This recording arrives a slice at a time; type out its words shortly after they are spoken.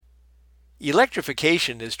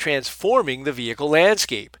Electrification is transforming the vehicle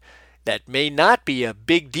landscape. That may not be a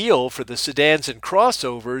big deal for the sedans and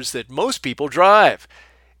crossovers that most people drive.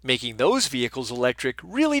 Making those vehicles electric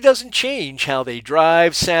really doesn't change how they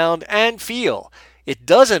drive, sound, and feel. It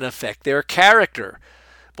doesn't affect their character.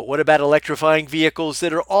 But what about electrifying vehicles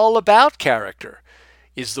that are all about character?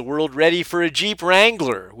 Is the world ready for a Jeep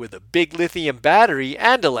Wrangler with a big lithium battery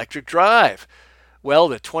and electric drive? Well,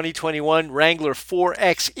 the 2021 Wrangler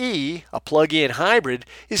 4xe, a plug-in hybrid,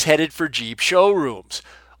 is headed for Jeep showrooms.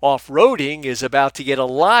 Off-roading is about to get a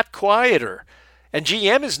lot quieter. And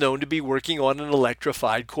GM is known to be working on an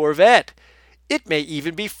electrified Corvette. It may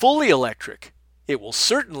even be fully electric. It will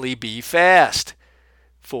certainly be fast.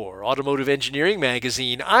 For Automotive Engineering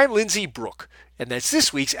Magazine, I'm Lindsay Brooke, and that's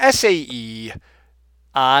this week's SAE,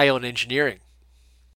 Eye on Engineering.